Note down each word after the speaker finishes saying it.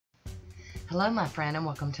Hello my friend, and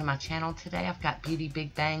welcome to my channel. Today I've got Beauty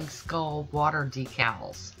Big Bang Scull water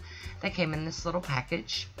decals. They came in this little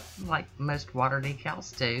package like most water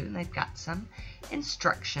decals do, and they've got some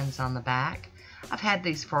instructions on the back. I've had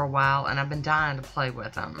these for a while and I've been dying to play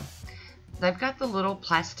with them. They've got the little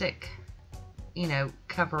plastic,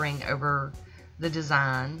 covering over the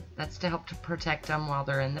design. That's to help to protect them while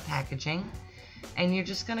they're in the packaging. And you're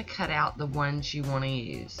just going to cut out the ones you want to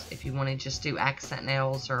use if you want to just do accent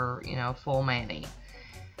nails or full mani.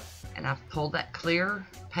 And I've pulled that clear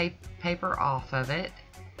paper off of it,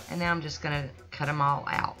 and now I'm just going to cut them all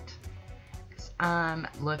out. I'm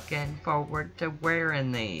looking forward to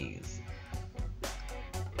wearing these.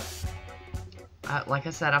 Like I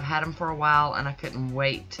said, I've had them for a while and I couldn't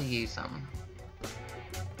wait to use them.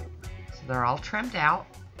 So they're all trimmed out,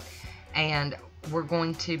 and we're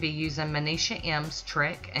going to be using Manisha M's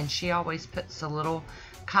trick, and she always puts a little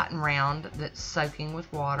cotton round that's soaking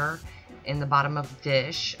with water in the bottom of the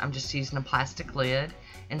dish. I'm just using a plastic lid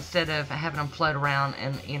instead of having them float around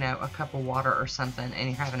in a cup of water or something and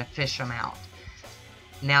you're having to fish them out.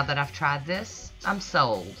 Now that I've tried this, I'm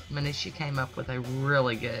sold. Manisha came up with a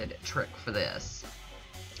really good trick for this.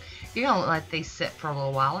 You're going to let these sit for a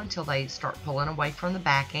little while until they start pulling away from the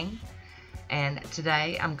backing. And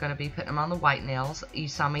today I'm going to be putting them on the white nails. You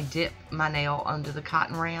saw me dip my nail under the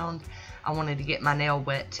cotton round. I wanted to get my nail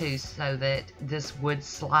wet too so that this would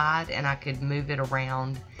slide and I could move it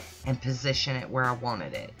around and position it where I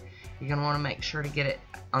wanted it. You're going to want to make sure to get it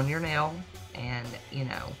on your nail and,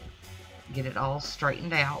 get it all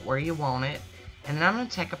straightened out where you want it. And then I'm going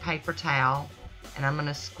to take a paper towel and I'm going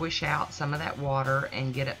to squish out some of that water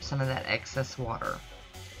and get up some of that excess water,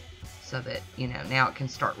 so that, now it can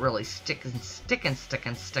start really sticking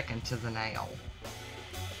to the nail.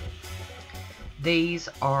 These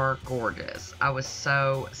are gorgeous. I was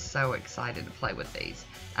so excited to play with these.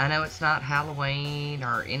 I know it's not Halloween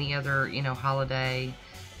or any other, holiday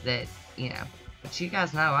that, but you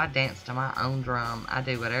guys know I dance to my own drum. I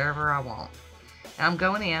do whatever I want. And I'm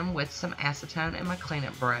going in with some acetone and my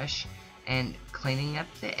cleanup brush and cleaning up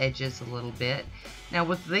the edges a little bit. Now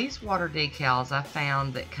with these water decals, I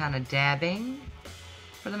found that kind of dabbing,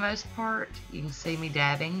 for the most part, you can see me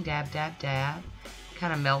dabbing, dab,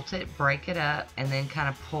 kind of melt it, break it up, and then kind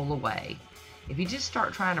of pull away. If you just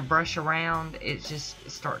start trying to brush around, it just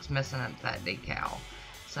starts messing up that decal.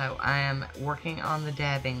 So I am working on the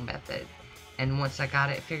dabbing method, and once I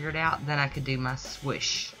got it figured out, then I could do my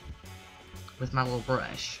swish with my little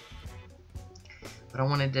brush. But I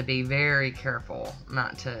wanted to be very careful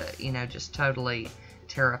not to, just totally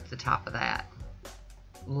tear up the top of that.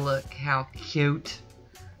 Look how cute.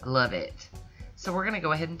 I love it. So we're going to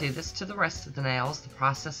go ahead and do this to the rest of the nails. The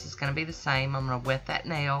process is going to be the same. I'm going to wet that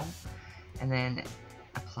nail and then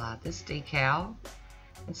apply this decal.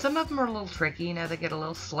 And some of them are a little tricky. They get a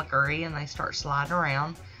little slickery and they start sliding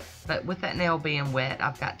around. But with that nail being wet,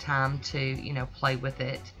 I've got time to, play with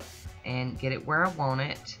it and get it where I want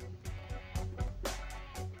it.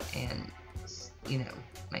 And,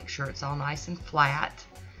 make sure it's all nice and flat.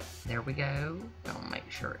 There we go. Gonna make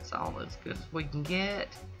sure it's all as good as we can get.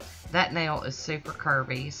 That nail is super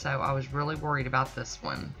curvy, so I was really worried about this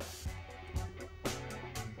one.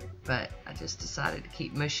 But I just decided to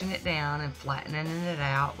keep mushing it down and flattening it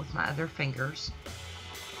out with my other fingers.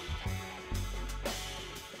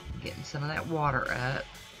 Getting some of that water up.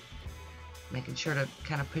 Making sure to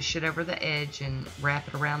kind of push it over the edge and wrap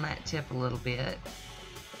it around that tip a little bit.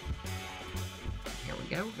 Here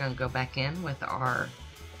we go. We're going to go back in with our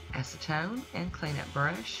acetone and cleanup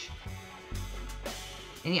brush.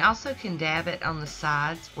 And you also can dab it on the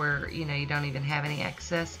sides where, you don't even have any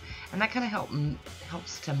excess. And that kind of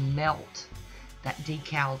helps to melt that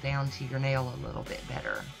decal down to your nail a little bit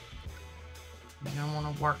better. You're going to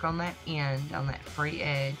want to work on that end, on that free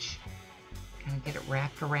edge. Kind of get it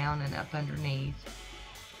wrapped around and up underneath.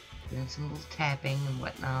 Doing some little tapping and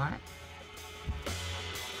whatnot.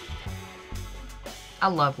 I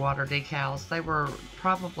love water decals. They were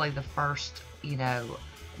probably the first,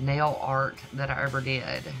 nail art that I ever did.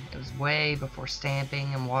 It was way before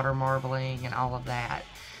stamping and water marbling and all of that.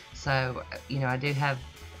 So, I do have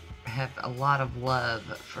a lot of love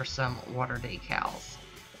for some water decals.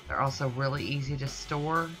 They're also really easy to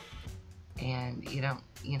store, and you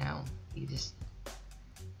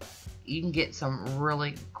can get some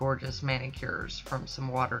really gorgeous manicures from some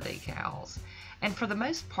water decals. And for the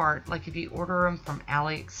most part, like if you order them from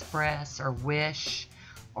AliExpress or Wish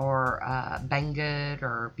or Banggood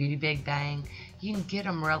or Beauty Big Bang, you can get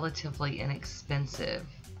them relatively inexpensive.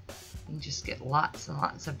 You can just get lots and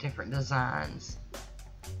lots of different designs.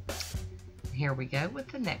 Here we go with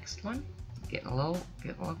the next one. getting a little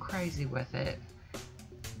crazy with it.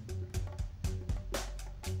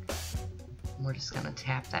 We're just going to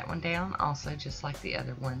tap that one down, also just like the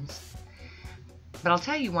other ones. But I'll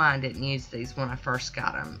tell you why I didn't use these when I first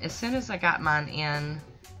got them. As soon as I got mine in,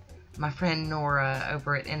 my friend Nora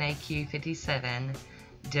over at NAQ57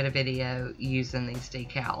 did a video using these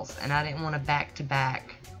decals, and I didn't want to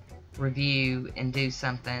back-to-back review and do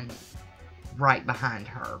something right behind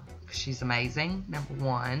her. She's amazing, number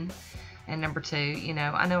one. And number two, you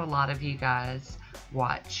know, I know a lot of you guys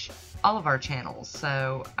watch all of our channels,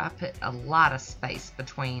 so I put a lot of space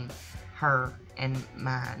between her and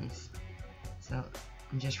mine's. So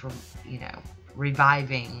I'm just, you know,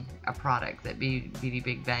 reviving a product that Beauty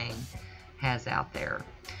Big Bang has out there.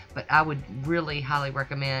 But I would really highly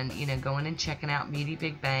recommend, you know, going and checking out Beauty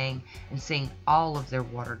Big Bang and seeing all of their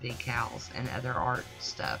water decals and other art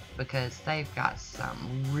stuff, because they've got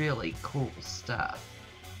some really cool stuff.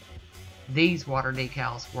 These water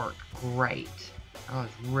decals work great. I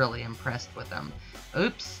was really impressed with them.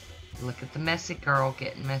 Oops, look at the messy girl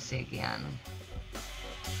getting messy again.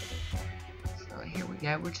 So here we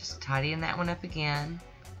go. We're just tidying that one up again.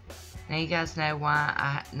 Now you guys know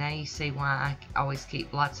why now you see why I always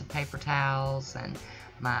keep lots of paper towels and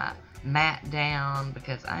my mat down,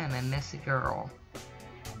 because I am a messy girl.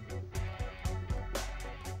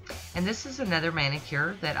 And this is another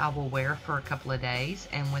manicure that I will wear for a couple of days,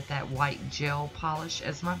 and with that white gel polish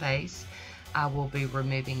as my base, I will be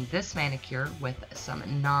removing this manicure with some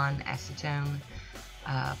non-acetone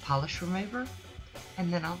polish remover,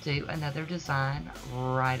 and then I'll do another design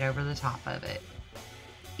right over the top of it.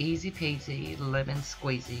 Easy peasy, lemon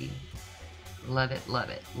squeezy. Love it, love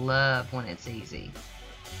it. Love when it's easy.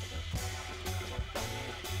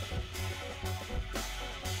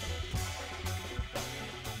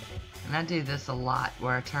 And I do this a lot,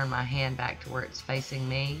 where I turn my hand back to where it's facing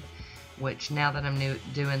me, which now that I'm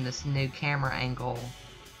doing this new camera angle,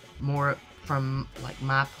 more from like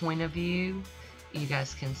my point of view, you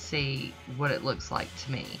guys can see what it looks like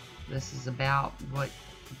to me. This is about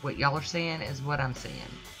what y'all are seeing is what I'm seeing.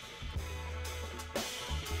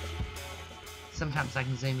 Sometimes I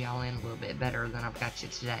can zoom y'all in a little bit better than I've got you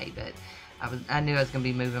today, but I knew I was going to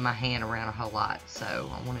be moving my hand around a whole lot,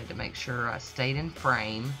 so I wanted to make sure I stayed in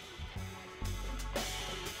frame.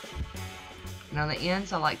 And on the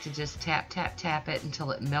ends, I like to just tap, tap, tap it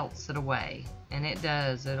until it melts it away. And it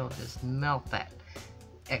does. It'll just melt that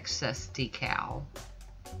excess decal.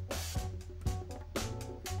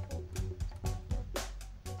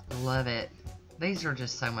 Love it. These are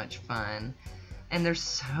just so much fun. And there's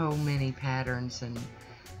so many patterns, and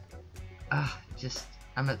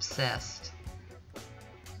I'm obsessed.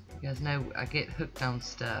 You guys know I get hooked on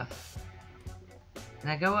stuff. And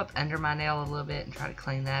I go up under my nail a little bit and try to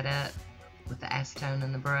clean that up with the acetone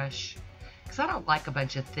and the brush, because I don't like a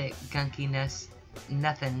bunch of thick gunkiness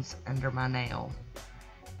nothings under my nail.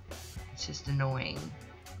 It's just annoying,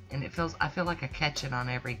 and I feel like I catch it on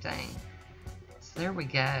everything. So there we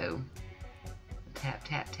go. Tap,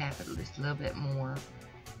 tap, tap it just a little bit more.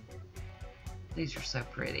 These are so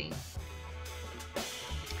pretty.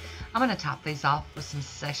 I'm going to top these off with some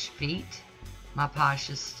Seche Feet. My Poshe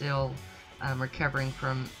is still recovering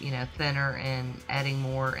from, you know, thinner and adding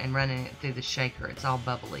more and running it through the shaker. It's all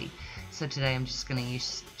bubbly. So today I'm just going to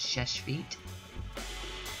use Seche Feet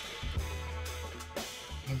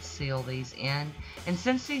and seal these in. And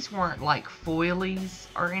since these weren't like foilies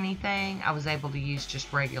or anything, I was able to use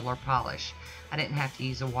just regular polish. I didn't have to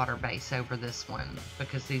use a water base over this one,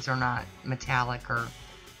 because these are not metallic or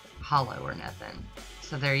hollow or nothing.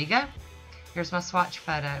 So there you go. Here's my swatch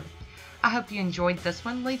photo. I hope you enjoyed this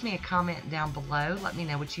one. Leave me a comment down below. Let me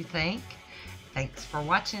know what you think. Thanks for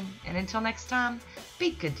watching, and until next time,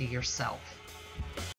 be good to yourself.